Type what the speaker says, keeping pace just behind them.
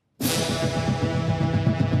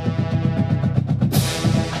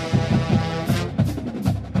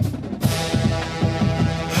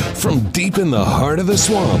From deep in the heart of the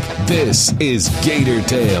swamp, this is Gator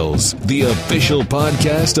Tales, the official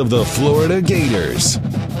podcast of the Florida Gators.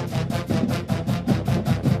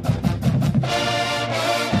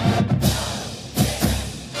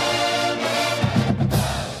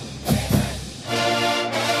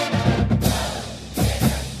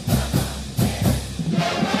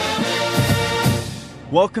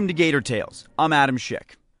 Welcome to Gator Tales. I'm Adam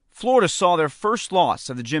Schick. Florida saw their first loss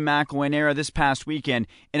of the Jim McElwain era this past weekend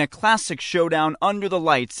in a classic showdown under the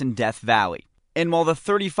lights in Death Valley. And while the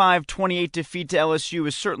 35-28 defeat to LSU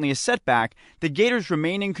is certainly a setback, the Gators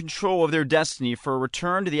remain in control of their destiny for a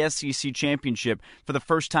return to the SEC championship for the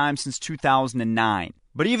first time since 2009.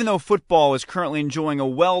 But even though football is currently enjoying a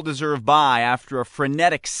well-deserved bye after a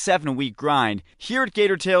frenetic 7-week grind, here at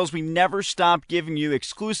Gator Tales we never stop giving you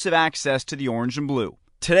exclusive access to the orange and blue.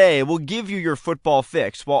 Today, we'll give you your football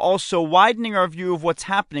fix while also widening our view of what's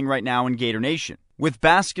happening right now in Gator Nation. With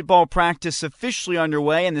basketball practice officially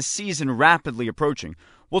underway and the season rapidly approaching,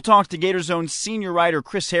 we'll talk to Gator Zone's senior writer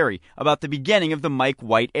Chris Harry about the beginning of the Mike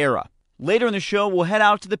White era. Later in the show, we'll head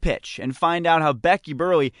out to the pitch and find out how Becky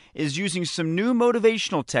Burleigh is using some new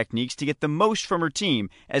motivational techniques to get the most from her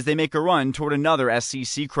team as they make a run toward another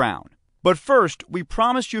SEC crown. But first, we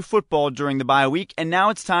promised you football during the bye week, and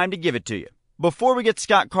now it's time to give it to you. Before we get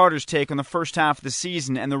Scott Carter's take on the first half of the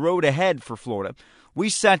season and the road ahead for Florida, we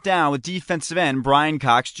sat down with defensive end Brian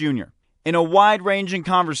Cox Jr. In a wide-ranging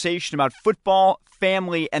conversation about football,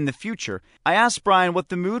 family, and the future, I asked Brian what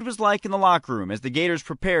the mood was like in the locker room as the Gators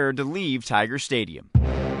prepared to leave Tiger Stadium.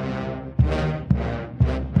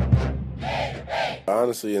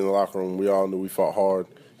 Honestly, in the locker room, we all knew we fought hard,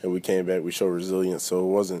 and we came back, we showed resilience, so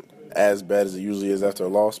it wasn't as bad as it usually is after a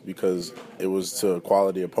loss because it was to a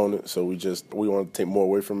quality opponent, so we wanted to take more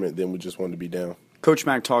away from it than we just wanted to be down. Coach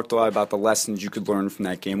Mack talked a lot about the lessons you could learn from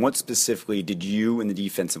that game. What specifically did you and the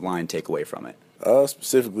defensive line take away from it?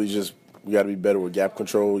 Specifically, just we got to be better with gap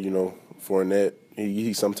control. Fournette,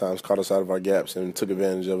 he sometimes caught us out of our gaps and took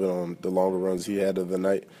advantage of it on the longer runs he had of the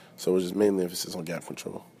night. So it was just mainly emphasis on gap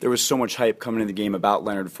control. There was so much hype coming into the game about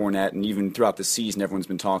Leonard Fournette, and even throughout the season, everyone's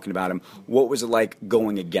been talking about him. What was it like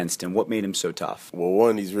going against him? What made him so tough? Well,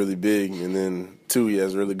 one, he's really big, and then two, he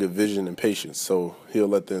has really good vision and patience. So he'll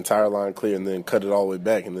let the entire line clear and then cut it all the way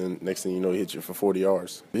back, and then next thing you know, he hits you for 40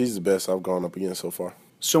 yards. He's the best I've gone up against so far.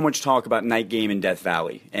 So much talk about night game in Death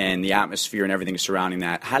Valley and the atmosphere and everything surrounding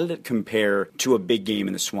that. How did it compare to a big game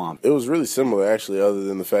in the swamp? It was really similar, actually, other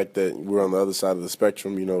than the fact that we're on the other side of the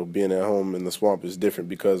spectrum. Being at home in the swamp is different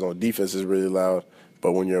because on defense it's really loud,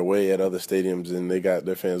 but when you're away at other stadiums and they got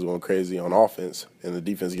their fans going crazy on offense and the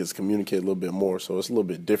defense gets to communicate a little bit more, so it's a little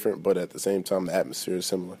bit different, but at the same time the atmosphere is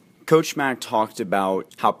similar. Coach Mack talked about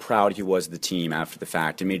how proud he was of the team after the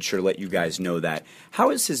fact and made sure to let you guys know that.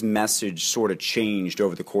 How has his message sort of changed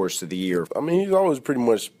over the course of the year? He's always pretty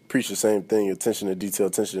much preached the same thing, attention to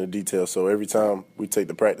detail. So every time we take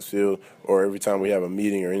the practice field or every time we have a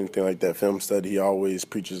meeting or anything like that, film study, he always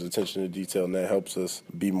preaches attention to detail, and that helps us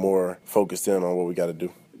be more focused in on what we got to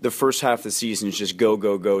do. The first half of the season is just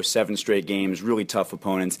go, 7 straight games, really tough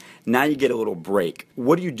opponents. Now you get a little break.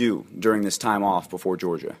 What do you do during this time off before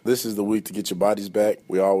Georgia? This is the week to get your bodies back.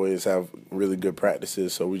 We always have really good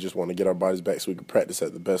practices, so we just want to get our bodies back so we can practice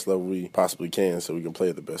at the best level we possibly can so we can play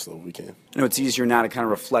at the best level we can. I know it's easier now to kind of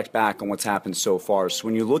reflect back on what's happened so far. So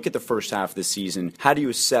when you look at the first half of the season, how do you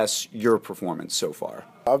assess your performance so far?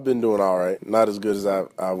 I've been doing all right. Not as good as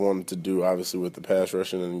I wanted to do, obviously, with the pass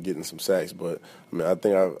rushing and getting some sacks. But, I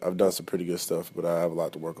think I've done some pretty good stuff, but I have a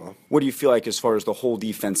lot to work on. What do you feel like as far as the whole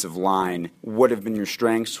defensive line? What have been your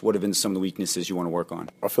strengths? What have been some of the weaknesses you want to work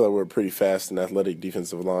on? I feel like we're a pretty fast and athletic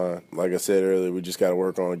defensive line. Like I said earlier, we just got to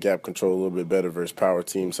work on gap control a little bit better versus power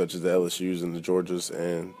teams such as the LSUs and the Georgias.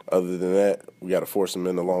 And other than that, we got to force them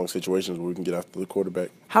into long situations where we can get after the quarterback.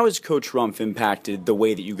 How has Coach Rumpf impacted the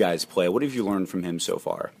way that you guys play? What have you learned from him so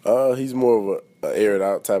far? He's more of an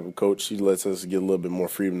air-it-out type of coach. He lets us get a little bit more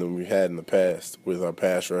freedom than we had in the past with our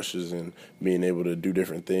pass rushes and being able to do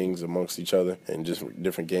different things amongst each other and just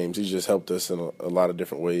different games. He's just helped us in a lot of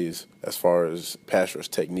different ways as far as pass rush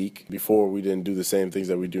technique. Before, we didn't do the same things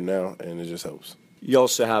that we do now, and it just helps. You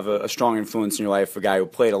also have a strong influence in your life, a guy who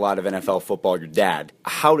played a lot of NFL football, your dad.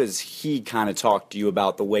 How does he kind of talk to you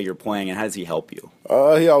about the way you're playing, and how does he help you?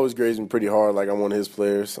 He always grades me pretty hard like I'm one of his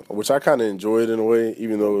players, which I kind of enjoyed in a way,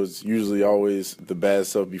 even though it's usually always the bad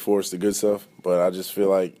stuff before it's the good stuff. But I just feel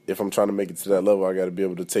like if I'm trying to make it to that level, I got to be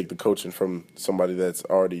able to take the coaching from somebody that's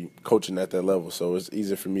already coaching at that level. So it's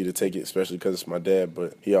easier for me to take it, especially because it's my dad.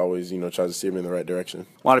 But he always, tries to steer me in the right direction.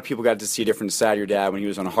 A lot of people got to see a different side of your dad when he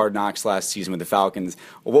was on Hard Knocks last season with the Falcons.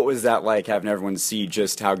 What was that like, having everyone see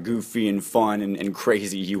just how goofy and fun and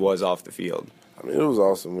crazy he was off the field? I mean, it was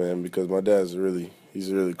awesome, man, because my dad's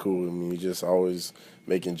he's really cool. I mean, he just always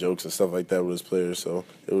making jokes and stuff like that with his players. So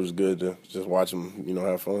it was good to just watch him,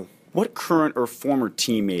 have fun. What current or former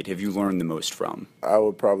teammate have you learned the most from? I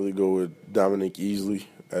would probably go with Dominic Easley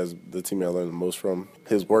as the teammate I learned the most from.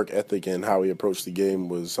 His work ethic and how he approached the game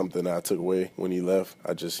was something I took away when he left.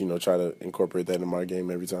 I just, try to incorporate that in my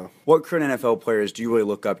game every time. What current NFL players do you really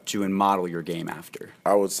look up to and model your game after?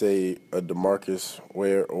 I would say a DeMarcus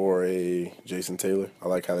Ware or a Jason Taylor. I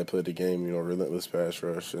like how they play the game, relentless pass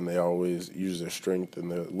rush, and they always use their strength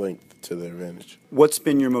and their length to their advantage. What's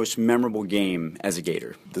been your most memorable game as a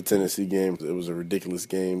Gator? The Tennessee game. It was a ridiculous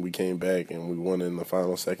game. We came back and we won in the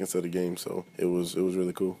final seconds of the game, so it was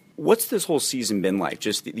really cool. What's this whole season been like?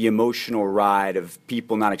 Just the emotional ride of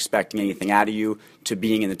people not expecting anything out of you to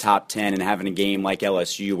being in the top 10 and having a game like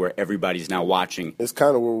LSU where everybody's now watching. It's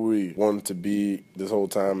kind of where we wanted to be this whole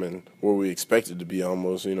time and where we expected to be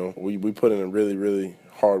almost. We put in a really, really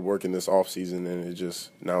hard work in this offseason, and it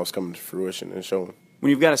just now it's coming to fruition and showing. When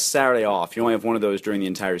you've got a Saturday off, you only have one of those during the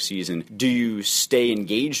entire season, do you stay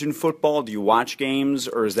engaged in football? Do you watch games,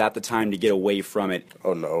 or is that the time to get away from it?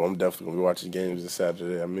 Oh, no, I'm definitely going to be watching games this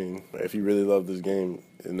Saturday. I mean, if you really love this game,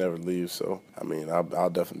 it never leaves. So, I mean, I'll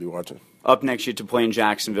definitely be watching. Up next, you get to play in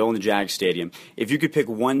Jacksonville in the Jag Stadium. If you could pick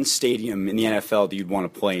one stadium in the NFL that you'd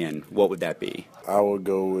want to play in, what would that be? I would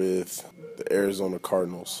go with the Arizona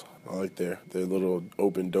Cardinals. I like their little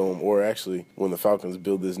open dome. Or actually, when the Falcons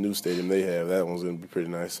build this new stadium they have, that one's going to be pretty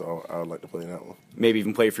nice, so I would like to play in that one. Maybe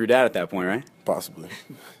even play for your dad at that point, right? Possibly.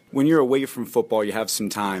 When you're away from football, you have some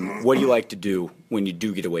time. What do you like to do when you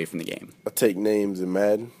do get away from the game? I take names in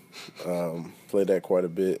Madden, play that quite a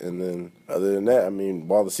bit. And then other than that, I mean,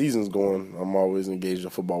 while the season's going, I'm always engaged in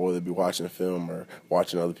football, whether it be watching a film or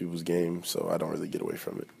watching other people's games, so I don't really get away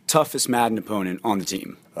from it. Toughest Madden opponent on the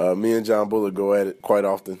team? Me and John Bullock go at it quite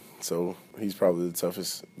often, so he's probably the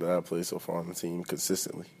toughest that I've played so far on the team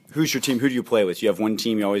consistently. Who's your team? Who do you play with? You have one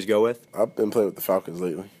team you always go with? I've been playing with the Falcons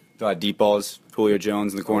lately. Deep balls, Julio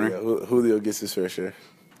Jones in the corner? Oh, yeah. Julio gets his fair share.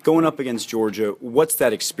 Going up against Georgia, what's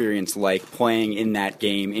that experience like playing in that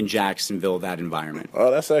game in Jacksonville, that environment?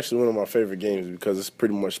 That's actually one of my favorite games because it's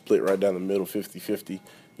pretty much split right down the middle, 50-50.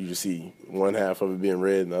 You just see one half of it being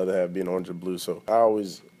red and the other half being orange and blue. So I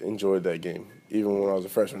always enjoyed that game. Even when I was a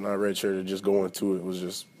freshman, I redshirted, just going to it was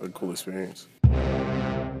just a cool experience.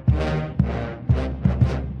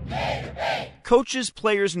 Coaches,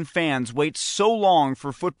 players, and fans wait so long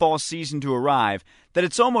for football season to arrive that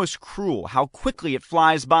it's almost cruel how quickly it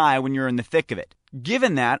flies by when you're in the thick of it.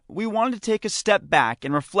 Given that, we wanted to take a step back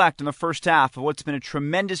and reflect on the first half of what's been a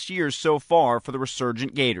tremendous year so far for the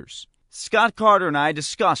resurgent Gators. Scott Carter and I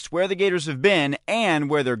discussed where the Gators have been and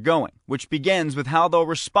where they're going, which begins with how they'll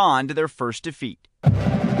respond to their first defeat.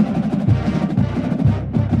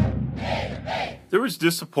 There was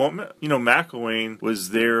disappointment. McElwain was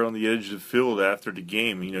there on the edge of the field after the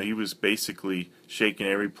game. He was basically shaking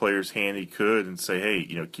every player's hand he could and say,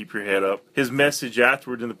 hey, keep your head up. His message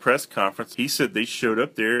afterward in the press conference, he said they showed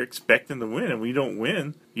up there expecting to win, and when you don't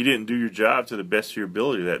win, you didn't do your job to the best of your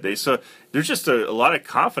ability that day. So there's just a lot of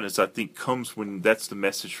confidence, I think, comes when that's the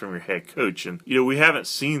message from your head coach. And, we haven't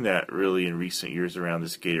seen that really in recent years around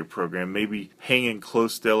this Gator program. Maybe hanging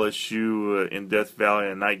close to LSU in Death Valley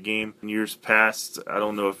in a night game in years past, I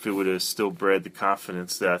don't know if it would have still bred the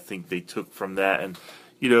confidence that I think they took from that. And,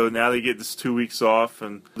 now they get this 2 weeks off,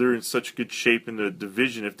 and they're in such good shape in the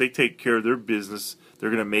division. If they take care of their business,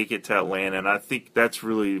 they're going to make it to Atlanta, and I think that's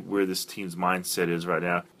really where this team's mindset is right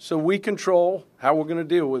now. So we control how we're going to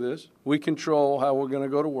deal with this. We control how we're going to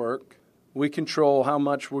go to work. We control how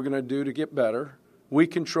much we're going to do to get better. We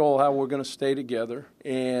control how we're going to stay together.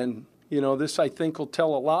 And, this, I think, will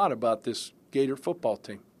tell a lot about this Gator football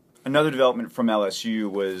team. Another development from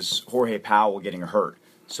LSU was Jorge Powell getting hurt.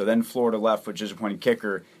 So then Florida left with disappointing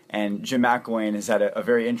kicker, and Jim McElwain has had a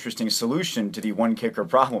very interesting solution to the one kicker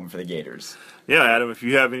problem for the Gators. Yeah, Adam, if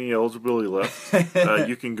you have any eligibility left,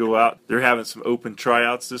 you can go out. They're having some open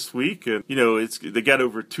tryouts this week. And, they got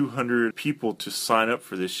over 200 people to sign up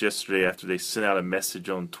for this yesterday after they sent out a message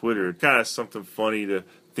on Twitter. Kind of something funny to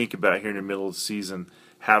think about here in the middle of the season,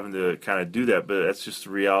 having to kind of do that, but that's just the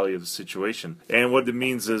reality of the situation. And what it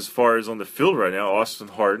means as far as on the field right now, Austin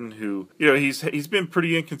Hardin, who, he's been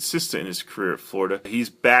pretty inconsistent in his career at Florida.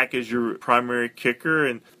 He's back as your primary kicker,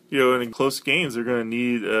 and in close games, they're going to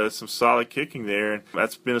need some solid kicking there, and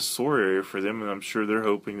that's been a sore area for them, and I'm sure they're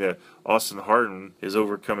hoping that Austin Hardin has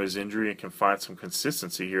overcome his injury and can find some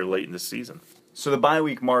consistency here late in the season. So the bye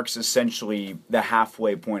week marks essentially the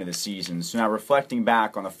halfway point of the season. So now reflecting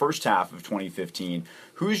back on the first half of 2015,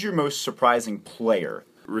 who's your most surprising player?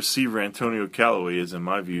 Receiver Antonio Callaway is, in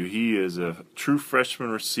my view. He is a true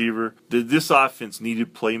freshman receiver. This offense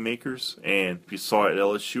needed playmakers, and you saw it at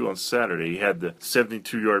LSU on Saturday. He had the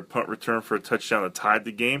 72-yard punt return for a touchdown that tied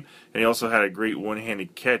the game, and he also had a great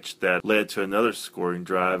one-handed catch that led to another scoring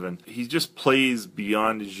drive. And he just plays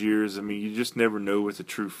beyond his years. I mean, you just never know with a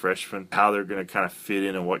true freshman how they're going to kind of fit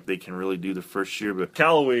in and what they can really do the first year. But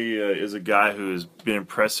Callaway is a guy who has been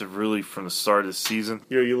impressive really from the start of the season.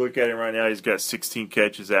 You look at him right now, he's got 16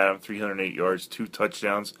 catches at him, 308 yards, 2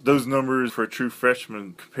 touchdowns. Those numbers for a true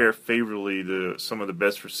freshman compare favorably to some of the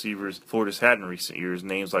best receivers Florida's had in recent years,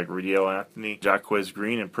 names like Riddell Anthony, Jaquez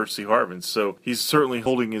Green, and Percy Harvin. So he's certainly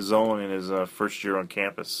holding his own in his first year on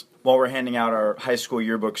campus. While we're handing out our high school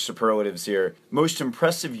yearbook superlatives here, most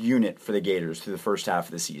impressive unit for the Gators through the first half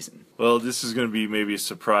of the season? Well, this is going to be maybe a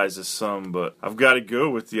surprise to some, but I've got to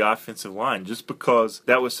go with the offensive line just because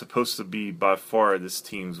that was supposed to be by far this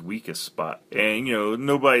team's weakest spot. And,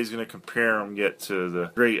 nobody's going to compare them yet to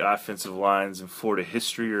the great offensive lines in Florida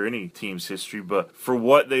history or any team's history, but for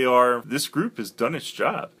what they are, this group has done its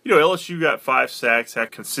job. LSU got 5 sacks,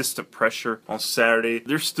 had consistent pressure on Saturday.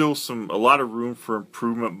 There's still a lot of room for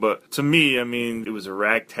improvement, but to me, it was a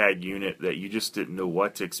ragtag unit that you just didn't know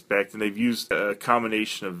what to expect. And they've used a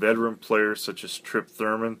combination of veteran players such as Trip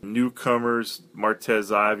Thurman, newcomers,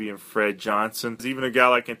 Martez Ivey and Fred Johnson. There's even a guy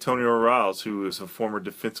like Antonio Riles, who is a former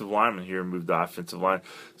defensive lineman here and moved to offensive line.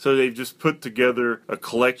 So they've just put together a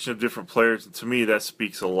collection of different players. And to me, that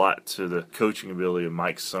speaks a lot to the coaching ability of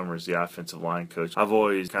Mike Summers, the offensive line coach. I've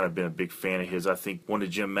always kind of been a big fan of his. I think one of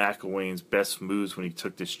Jim McElwain's best moves when he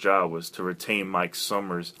took this job was to retain Mike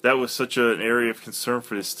Summers. That was such an area of concern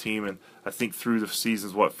for this team, and I think through the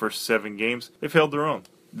season's first 7 games, they've held their own.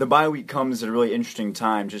 The bye week comes at a really interesting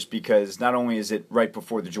time just because not only is it right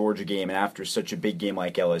before the Georgia game and after such a big game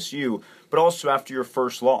like LSU, but also after your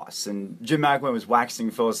first loss. And Jim McElwain was waxing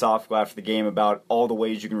philosophical after the game about all the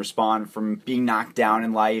ways you can respond from being knocked down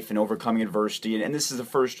in life and overcoming adversity. And this is the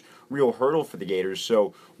first real hurdle for the Gators.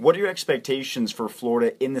 So what are your expectations for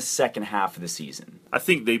Florida in the second half of the season? I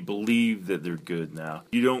think they believe that they're good now.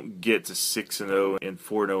 You don't get to 6-0 and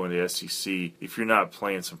 4-0 in the SEC if you're not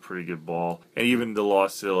playing some pretty good ball. And even the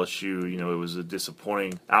loss to LSU, it was a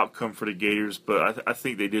disappointing outcome for the Gators, but I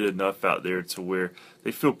think they did enough out there to where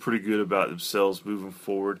they feel pretty good about themselves moving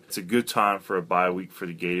forward. It's a good time for a bye week for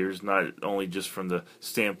the Gators, not only just from the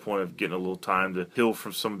standpoint of getting a little time to heal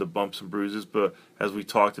from some of the bumps and bruises, but as we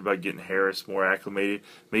talked about getting Harris more acclimated,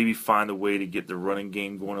 maybe find a way to get the running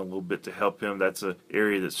game going a little bit to help him. That's an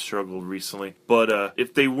area that's struggled recently. But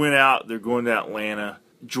if they win out, they're going to Atlanta.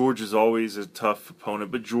 Georgia's always a tough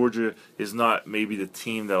opponent, but Georgia is not maybe the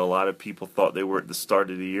team that a lot of people thought they were at the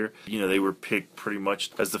start of the year. They were picked pretty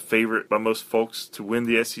much as the favorite by most folks to win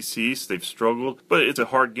the SEC, so they've struggled. But it's a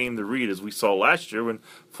hard game to read, as we saw last year when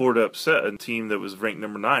Florida upset a team that was ranked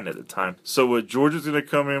number 9 at the time. So Georgia's going to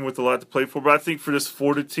come in with a lot to play for, but I think for this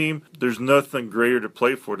Florida team, there's nothing greater to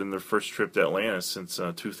play for than their first trip to Atlanta since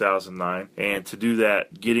 2009. And to do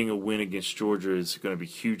that, getting a win against Georgia is going to be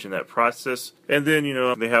huge in that process. And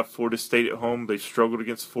then, they have Florida State at home. They've struggled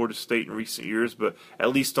against Florida State in recent years, but at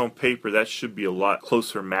least on paper, that should be a lot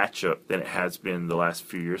closer matchup than it has been the last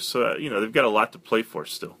few years. So, they've got a lot to play for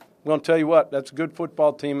still. I'm going to tell you what, that's a good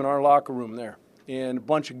football team in our locker room there. And a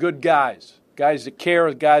bunch of good guys that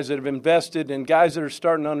care, guys that have invested, and guys that are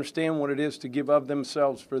starting to understand what it is to give of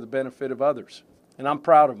themselves for the benefit of others. And I'm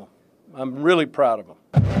proud of them. I'm really proud of them.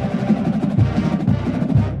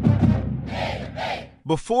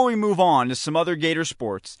 Before we move on to some other Gator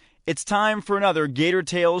sports, it's time for another Gator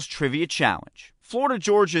Tales Trivia Challenge. Florida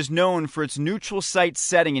Georgia is known for its neutral site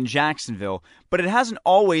setting in Jacksonville, but it hasn't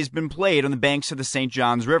always been played on the banks of the St.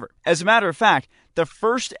 Johns River. As a matter of fact, the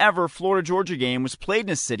first ever Florida Georgia game was played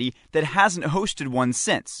in a city that hasn't hosted one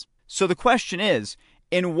since. So the question is,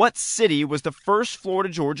 in what city was the first Florida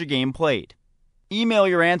Georgia game played? Email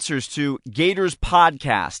your answers to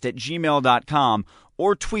gatorspodcast@gmail.com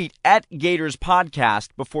or tweet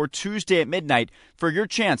 @GatorsPodcast before Tuesday at midnight for your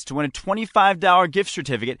chance to win a $25 gift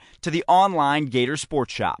certificate to the online Gator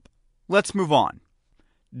Sports Shop. Let's move on.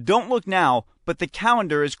 Don't look now, but the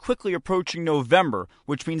calendar is quickly approaching November,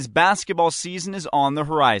 which means basketball season is on the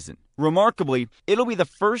horizon. Remarkably, it'll be the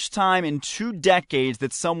first time in 2 decades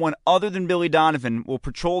that someone other than Billy Donovan will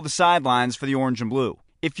patrol the sidelines for the Orange and Blue.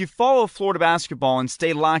 If you follow Florida basketball and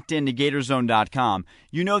stay locked into GatorZone.com,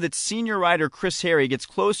 you know that senior writer Chris Harry gets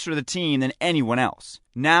closer to the team than anyone else.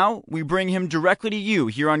 Now, we bring him directly to you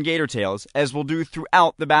here on Gator Tales, as we'll do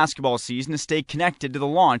throughout the basketball season to stay connected to the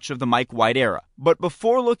launch of the Mike White era. But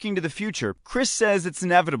before looking to the future, Chris says it's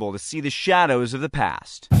inevitable to see the shadows of the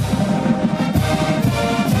past.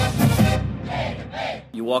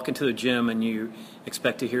 You walk into the gym and you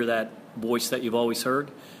expect to hear that voice that you've always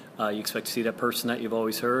heard. You expect to see that person that you've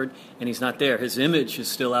always heard, and he's not there. His image is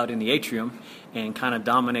still out in the atrium and kind of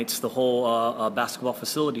dominates the whole basketball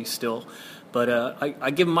facility still. But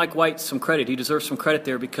I give Mike White some credit. He deserves some credit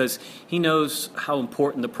there because he knows how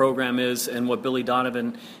important the program is and what Billy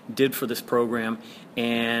Donovan did for this program.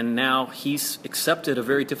 And now he's accepted a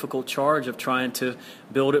very difficult charge of trying to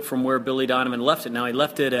build it from where Billy Donovan left it. Now, he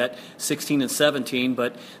left it at 16 and 17,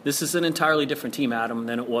 but this is an entirely different team, Adam,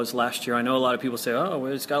 than it was last year. I know a lot of people say, oh,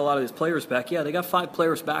 well, it's got a lot of these players back. Yeah, they got 5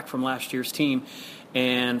 players back from last year's team.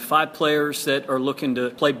 And 5 players that are looking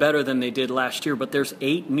to play better than they did last year. But there's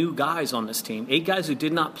 8 new guys on this team, 8 guys who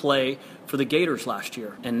did not play for the Gators last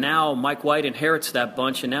year. And now Mike White inherits that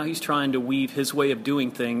bunch, and now he's trying to weave his way of doing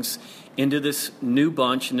things into this new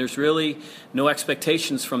bunch, and there's really no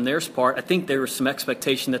expectations from their part. I think there was some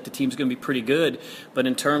expectation that the team's going to be pretty good, but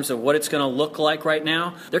in terms of what it's going to look like right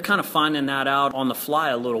now, they're kind of finding that out on the fly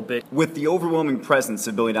a little bit. With the overwhelming presence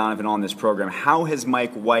of Billy Donovan on this program, how has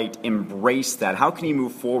Mike White embraced that? How can he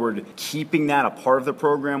move forward keeping that a part of the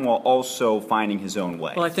program while also finding his own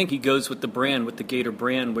way? Well, I think he goes with the brand, with the Gator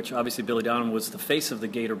brand, which obviously Billy Donovan was the face of the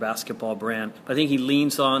Gator basketball brand. I think he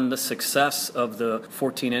leans on the success of the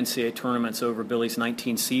 14 NCAA tournaments over Billy's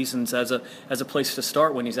 19 seasons as a place to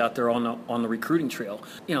start when he's out there on the recruiting trail.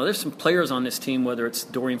 You know, there's some players on this team, whether it's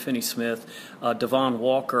Dorian Finney-Smith, Devon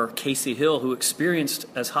Walker, Casey Hill, who experienced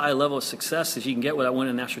as high a level of success as you can get without winning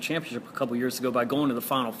a national championship a couple years ago by going to the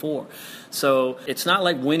Final Four. So it's not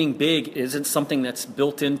like winning big isn't something that's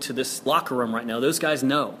built into this locker room right now. Those guys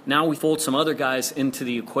know. Now we fold some other guys into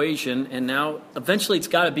the equation, and now eventually it's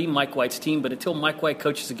got to be Mike White's team, but until Mike White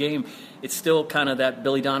coaches a game, it's still kind of that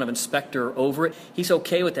Billy Donovan specter over it. He's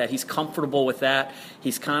okay with that. He's comfortable with that.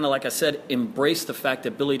 He's kind of, like I said, embraced the fact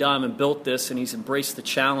that Billy Donovan built this, and he's embraced the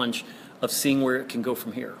challenge of seeing where it can go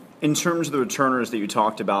from here. In terms of the returners that you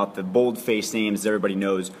talked about, the bold-faced names that everybody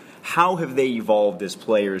knows, how have they evolved as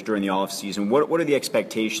players during the offseason? What are the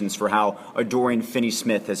expectations for how a Dorian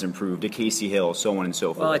Finney-Smith has improved, a Casey Hill, so on and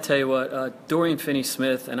so forth? Well, I tell you what, Dorian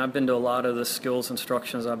Finney-Smith, and I've been to a lot of the skills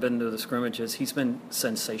instructions, I've been to the scrimmages, he's been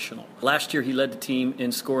sensational. Last year he led the team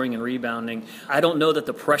in scoring and rebounding. I don't know that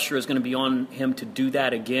the pressure is going to be on him to do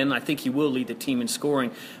that again. I think he will lead the team in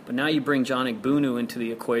scoring. But now you bring John Igbunu into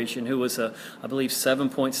the equation, who was I believe,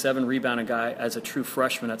 7.7 rebounding guy as a true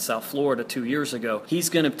freshman at South Florida 2 years ago. He's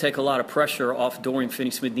going to take a lot of pressure off Dorian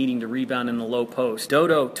Finney-Smith needing to rebound in the low post.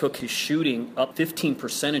 Dodo took his shooting up 15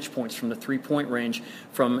 percentage points from the three-point range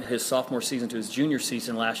from his sophomore season to his junior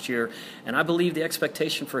season last year, and I believe the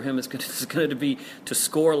expectation for him is going to be to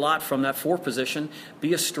score a lot from that 4 position,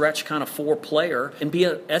 be a stretch kind of 4 player, and be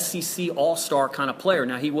a SEC all-star kind of player.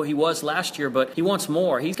 Now, he was last year, but he wants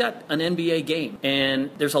more. He's got an NBA game, and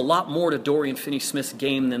there's a lot more to Dorian Finney-Smith's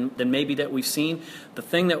game than maybe that we've seen. The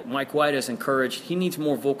thing that Mike White has encouraged, he needs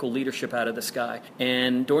more vocal leadership out of this guy,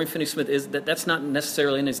 and Dorian Finney-Smith that's not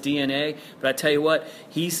necessarily in his DNA, but I tell you what,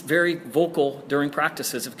 he's very vocal during practices.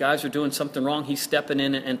 If guys are doing something wrong, he's stepping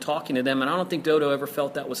in and talking to them, and I don't think Dodo ever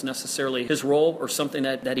felt that was necessarily his role or something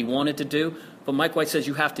that he wanted to do. But Mike White says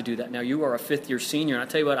you have to do that. Now, you are a fifth-year senior, and I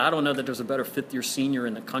tell you what, I don't know that there's a better fifth-year senior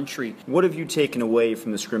in the country. What have you taken away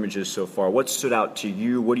from the scrimmages so far? What stood out to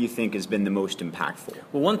you? What do you think has been the most impactful?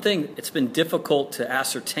 Well, one thing it's been difficult to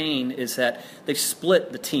ascertain is that they've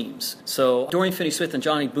split the teams. So Dorian Finney-Smith and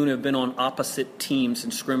Johnny Boone have been on opposite teams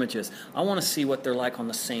in scrimmages. I want to see what they're like on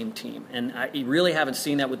the same team, and I really haven't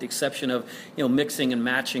seen that with the exception of mixing and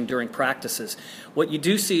matching during practices. What you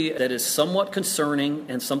do see that is somewhat concerning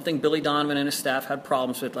and something Billy Donovan and his staff had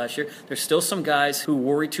problems with last year, there's still some guys who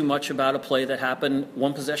worry too much about a play that happened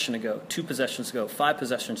 1 possession ago, 2 possessions ago, 5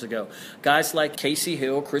 possessions ago. Guys like Casey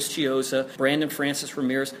Hill, Chris Chioza, Brandon Francis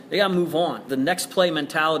Ramirez, they got to move on. The next play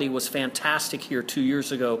mentality was fantastic here 2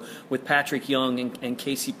 years ago with Patrick Young and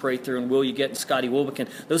Casey Prather and Will Uget and Scotty Wilbekin.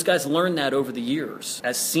 Those guys learned that over the years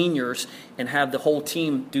as seniors and have the whole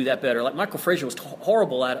team do that better. Like Michael Frazier was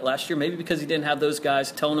horrible at it last year, maybe because he didn't have those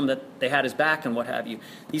guys telling him that they had his back and what have you.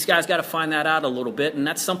 These guys got to find that that out a little bit, and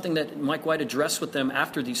that's something that Mike White addressed with them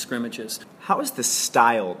after these scrimmages. How has the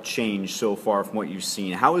style changed so far from what you've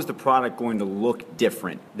seen? How is the product going to look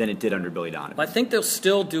different than it did under Billy Donovan? I think they'll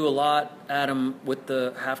still do a lot, Adam, with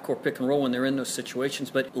the half-court pick and roll when they're in those situations.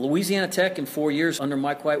 But Louisiana Tech in 4 years under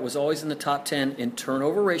Mike White was always in the top 10 in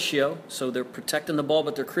turnover ratio, so they're protecting the ball,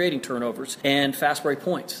 but they're creating turnovers, and fast break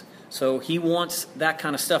points. So he wants that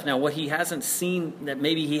kind of stuff. Now, what he hasn't seen that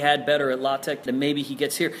maybe he had better at La Tech than maybe he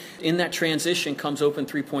gets here, in that transition comes open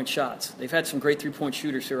three-point shots. They've had some great three-point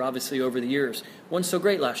shooters here, obviously, over the years. Wasn't so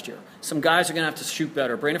great last year. Some guys are going to have to shoot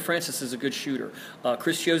better. Brandon Francis is a good shooter.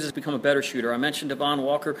 Chris Chiozza has become a better shooter. I mentioned Devon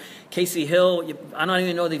Walker. Casey Hill, I don't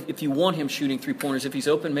even know if you want him shooting three-pointers. If he's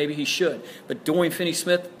open, maybe he should. But Dorian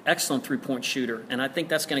Finney-Smith, excellent three-point shooter. And I think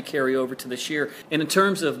that's going to carry over to this year. And in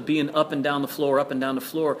terms of being up and down the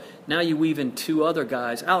floor, now you weave in two other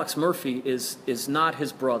guys. Alex Murphy is not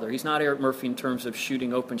his brother. He's not Eric Murphy in terms of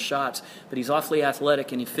shooting open shots, but he's awfully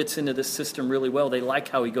athletic, and he fits into this system really well. They like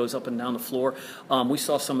how he goes up and down the floor. We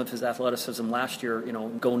saw some of his athleticism last year,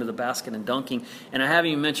 going to the basket and dunking. And I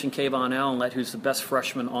haven't even mentioned Kayvon Allen, who's the best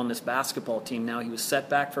freshman on this basketball team now. He was set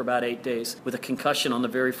back for about 8 days with a concussion on the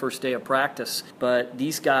very first day of practice. But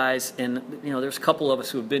these guys, and there's a couple of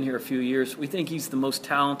us who have been here a few years, we think he's the most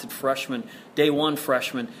talented freshman, day one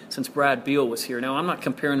freshman, since Brad Beal was here. Now, I'm not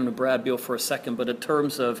comparing him to Brad Beal for a second, but in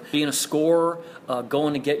terms of being a scorer,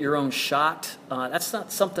 going to get your own shot, that's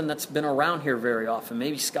not something that's been around here very often.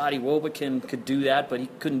 Maybe Scotty Wobekin could do that, but he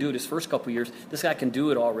couldn't do it his first couple years. This guy can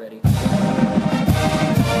do it already.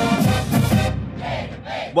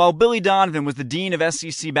 While Billy Donovan was the dean of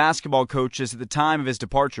SEC basketball coaches at the time of his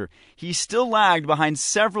departure, he still lagged behind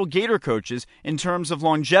several Gator coaches in terms of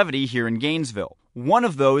longevity here in Gainesville. One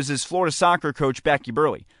of those is Florida soccer coach Becky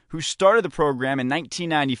Burleigh, who started the program in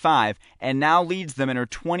 1995 and now leads them in her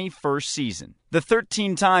 21st season. The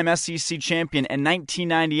 13-time SEC champion and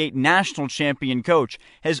 1998 national champion coach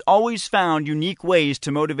has always found unique ways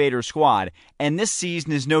to motivate her squad, and this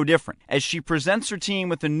season is no different, as she presents her team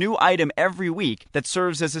with a new item every week that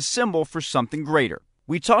serves as a symbol for something greater.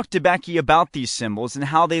 We talked to Becky about these symbols and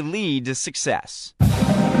how they lead to success.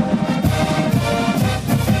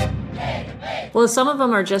 Well, some of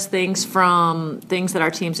them are just things that our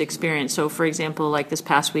teams experience. So, for example, like this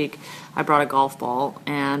past week, I brought a golf ball,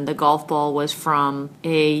 and the golf ball was from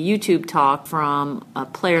a YouTube talk from a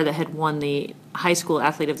player that had won the High School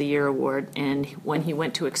Athlete of the Year award, and when he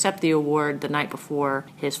went to accept the award the night before,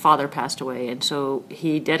 his father passed away, and so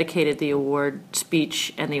he dedicated the award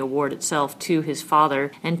speech and the award itself to his father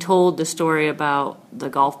and told the story about the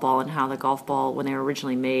golf ball and how the golf ball, when they were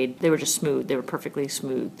originally made, they were just smooth. They were perfectly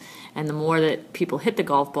smooth. And the more that people hit the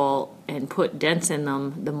golf ball and put dents in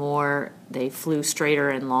them, the more they flew straighter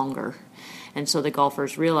and longer. And so the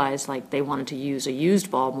golfers realized they wanted to use a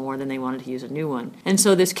used ball more than they wanted to use a new one. And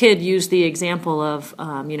so this kid used the example of,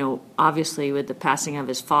 obviously with the passing of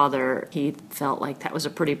his father, he felt like that was a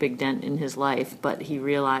pretty big dent in his life, but he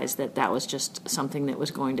realized that that was just something that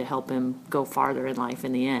was going to help him go farther in life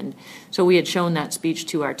in the end. So we had shown that speech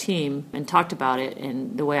to our team and talked about it,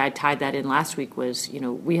 and the way I tied that in last week was,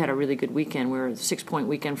 we had a really good weekend. We were a 6-point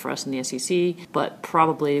weekend for us in the SEC, but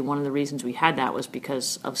probably one of the reasons we had that was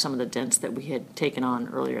because of some of the dents that we had taken on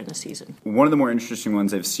earlier in the season. One of the more interesting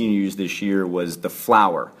ones I've seen you use this year was the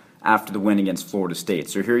flower after the win against Florida State.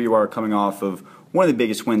 So here you are coming off of one of the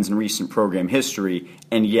biggest wins in recent program history,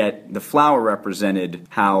 and yet the flower represented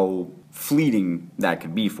how fleeting that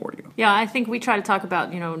could be for you. Yeah, I think we try to talk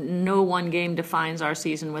about, no one game defines our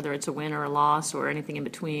season, whether it's a win or a loss or anything in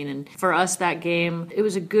between. And for us, that game, it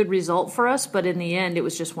was a good result for us, but in the end, it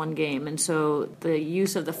was just one game. And so the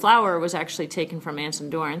use of the flower was actually taken from Anson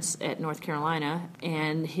Dorrance at North Carolina,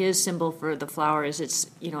 and his symbol for the flower is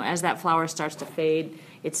as that flower starts to fade,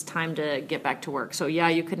 it's time to get back to work. So yeah,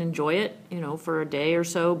 you can enjoy it, for a day or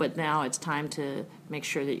so, but now it's time to make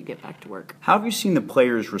sure that you get back to work. How have you seen the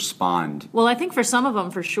players respond? Well, I think for some of them,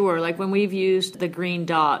 for sure, like when we've used the green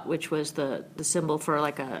dot, which was the symbol for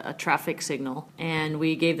a traffic signal, and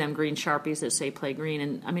we gave them green Sharpies that say play green.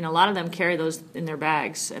 And a lot of them carry those in their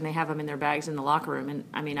bags, and they have them in their bags in the locker room.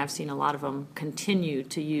 And I've seen a lot of them continue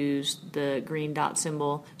to use the green dot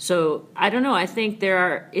symbol. So I don't know. I think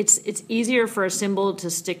it's easier for a symbol to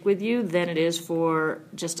stick with you than it is for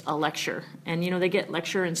just a lecture. And, they get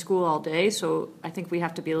lecture in school all day, so I think we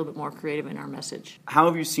have to be a little bit more creative in our message. How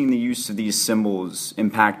have you seen the use of these symbols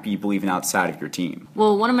impact people even outside of your team?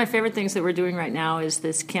 Well, one of my favorite things that we're doing right now is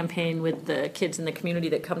this campaign with the kids in the community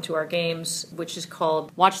that come to our games, which is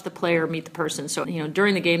called Watch the Player, Meet the Person. So,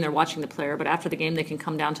 during the game they're watching the player, but after the game they can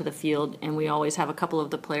come down to the field, and we always have a couple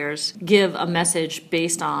of the players give a message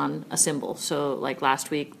based on a symbol. So like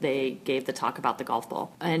last week they gave the talk about the golf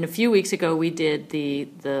ball. And a few weeks ago we did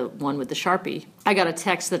the one with the Sharpie. I got a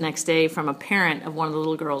text the next day from a parent of one of the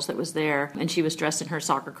little girls that was there, and she was dressed in her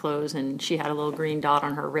soccer clothes, and she had a little green dot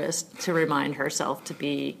on her wrist to remind herself to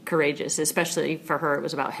be courageous, especially for her it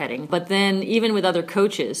was about heading. But then even with other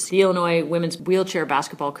coaches, the Illinois women's wheelchair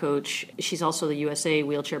basketball coach, she's also the USA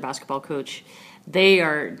wheelchair basketball coach, they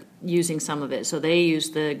are using some of it. So they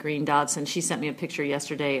use the green dots, and she sent me a picture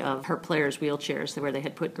yesterday of her players' wheelchairs where they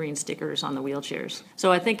had put green stickers on the wheelchairs.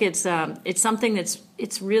 So I think it's something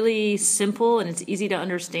it's really simple and it's easy to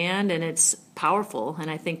understand and it's powerful,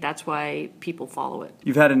 and I think that's why people follow it.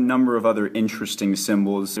 You've had a number of other interesting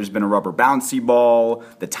symbols. There's been a rubber bouncy ball,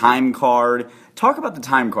 the time card. Talk about the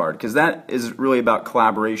time card, because that is really about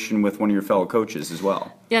collaboration with one of your fellow coaches as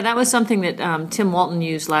well. Yeah, that was something that Tim Walton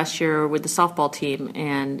used last year with the softball team,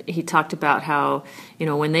 and he talked about how,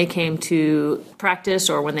 when they came to practice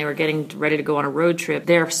or when they were getting ready to go on a road trip,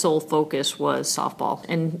 their sole focus was softball.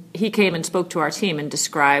 And he came and spoke to our team and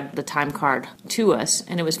described the time card to us.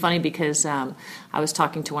 And it was funny because I was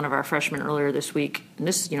talking to one of our freshmen earlier this week, and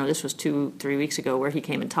this was 2-3 weeks ago, where he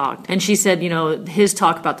came and talked. And she said, his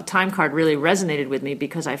talk about the time card really resonated with me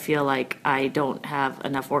because I feel like I don't have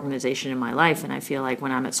enough organization in my life, and I feel like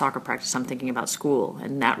when I'm at soccer practice, I'm thinking about school.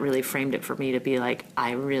 And that really framed it for me to be like,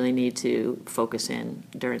 I really need to focus in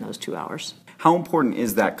during those 2 hours. How important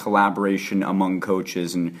is that collaboration among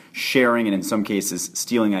coaches and sharing and in some cases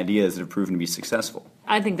stealing ideas that have proven to be successful?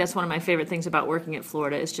 I think that's one of my favorite things about working at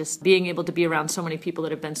Florida is just being able to be around so many people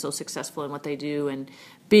that have been so successful in what they do and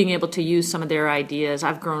being able to use some of their ideas.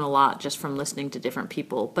 I've grown a lot just from listening to different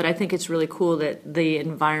people, but I think it's really cool that the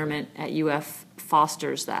environment at UF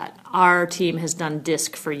fosters that. Our team has done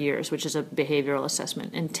DISC for years, which is a behavioral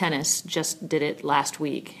assessment, and tennis just did it last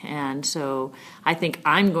week. And so I think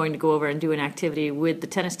I'm going to go over and do an activity with the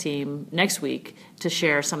tennis team next week to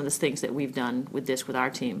share some of the things that we've done with DISC with our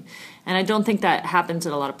team. And I don't think that happens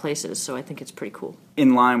in a lot of places, so I think it's pretty cool.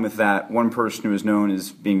 In line with that, one person who was known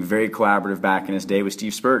as being very collaborative back in his day was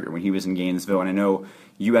Steve Spurrier when he was in Gainesville, and I know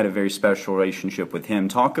you had a very special relationship with him.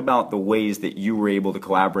 Talk about the ways that you were able to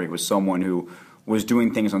collaborate with someone who was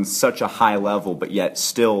doing things on such a high level, but yet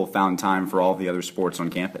still found time for all the other sports on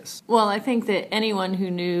campus. Well, I think that anyone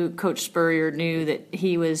who knew Coach Spurrier knew that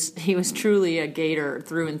he was truly a Gator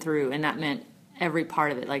through and through, and that meant every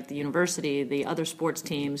part of it, like the university, the other sports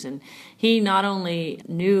teams. And he not only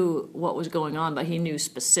knew what was going on, but he knew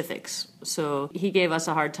specifics. So he gave us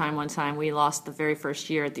a hard time one time. We lost the very first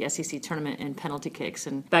year at the SEC tournament in penalty kicks.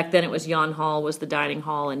 And back then it was Jan Hall was the dining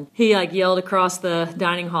hall. And he yelled across the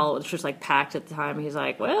dining hall, which was packed at the time. He's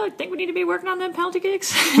like, well, I think we need to be working on them penalty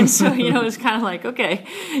kicks. And so, it was kind of like, okay,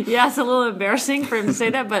 yeah, it's a little embarrassing for him to say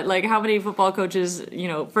that. But how many football coaches,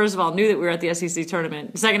 first of all, knew that we were at the SEC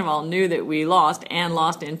tournament. Second of all, knew that we lost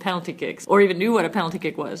in penalty kicks, or even knew what a penalty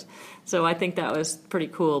kick was. So I think that was pretty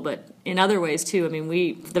cool. But in other ways too,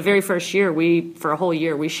 the very first year, for a whole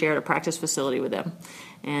year, we shared a practice facility with them.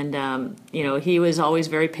 And, he was always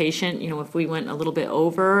very patient, if we went a little bit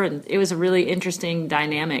over. And it was a really interesting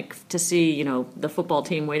dynamic to see, the football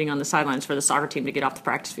team waiting on the sidelines for the soccer team to get off the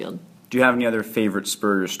practice field. Do you have any other favorite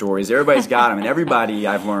Spurrier stories? Everybody's got them, and everybody,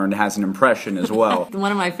 I've learned, has an impression as well.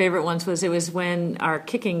 One of my favorite ones was when our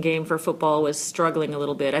kicking game for football was struggling a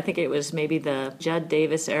little bit. I think it was maybe the Judd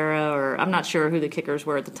Davis era, or I'm not sure who the kickers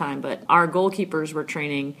were at the time, but our goalkeepers were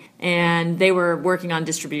training, and they were working on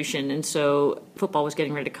distribution, and so football was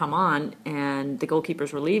getting ready to come on, and the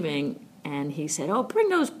goalkeepers were leaving. And he said, oh, bring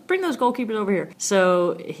those goalkeepers over here.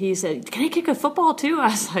 So he said, can I kick a football too? I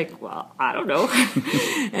was like, well, I don't know.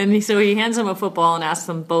 And so he hands them a football and asks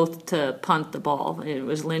them both to punt the ball. It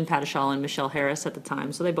was Lynn Patashall and Michelle Harris at the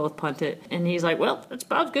time. So they both punt it. And he's like, well, that's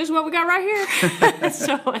about as good as what we got right here.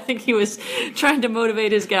 So I think he was trying to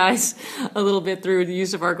motivate his guys a little bit through the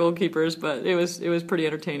use of our goalkeepers. But it was pretty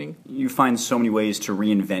entertaining. You find so many ways to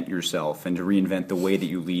reinvent yourself and to reinvent the way that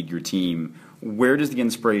you lead your team. Where does the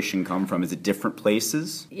inspiration come from? Is it different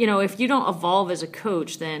places? If you don't evolve as a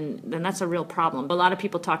coach, then that's a real problem. A lot of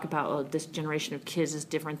people talk about, this generation of kids is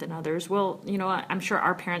different than others. Well, I'm sure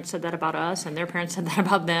our parents said that about us, and their parents said that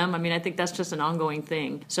about them. I think that's just an ongoing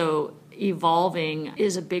thing. So evolving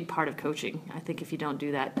is a big part of coaching. I think if you don't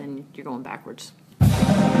do that, then you're going backwards.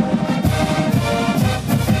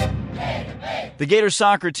 The Gators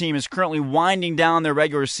soccer team is currently winding down their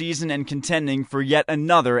regular season and contending for yet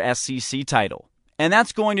another SEC title. And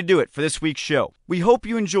that's going to do it for this week's show. We hope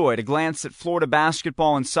you enjoyed a glance at Florida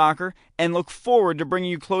basketball and soccer and look forward to bringing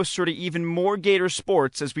you closer to even more Gator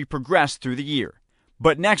sports as we progress through the year.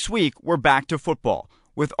 But next week, we're back to football,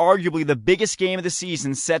 with arguably the biggest game of the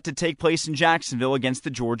season set to take place in Jacksonville against the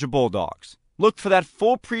Georgia Bulldogs. Look for that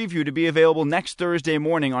full preview to be available next Thursday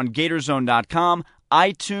morning on Gatorzone.com,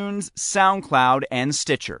 iTunes, SoundCloud, and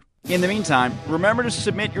Stitcher. In the meantime, remember to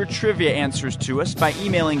submit your trivia answers to us by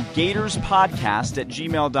emailing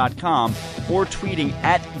gatorspodcast@gmail.com or tweeting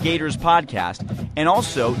 @gatorspodcast, and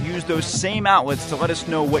also use those same outlets to let us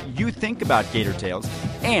know what you think about Gator Tales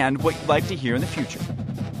and what you'd like to hear in the future.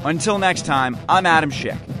 Until next time, I'm Adam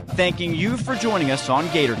Schick, thanking you for joining us on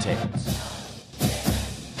Gator Tales.